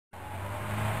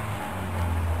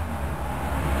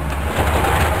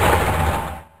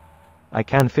I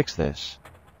can fix this.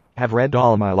 Have read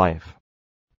all my life.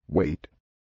 Wait.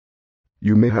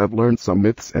 You may have learned some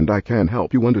myths and I can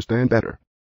help you understand better.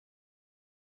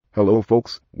 Hello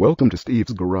folks, welcome to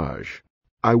Steve's Garage.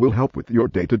 I will help with your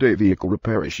day-to-day vehicle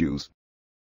repair issues.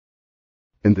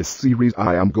 In this series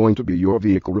I am going to be your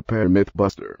vehicle repair myth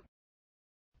buster.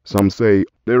 Some say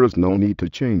there is no need to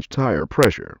change tire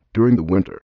pressure during the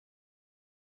winter.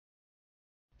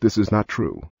 This is not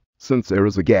true, since there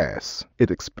is a gas,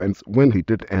 it expands when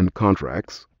heated and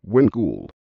contracts when cooled.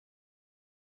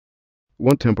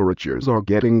 When temperatures are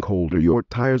getting colder, your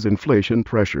tire's inflation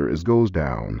pressure goes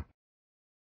down.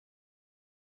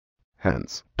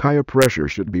 Hence, tire pressure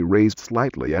should be raised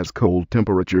slightly as cold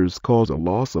temperatures cause a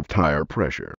loss of tire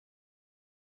pressure.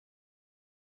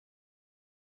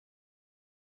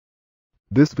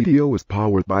 This video is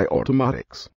powered by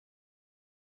Automotix.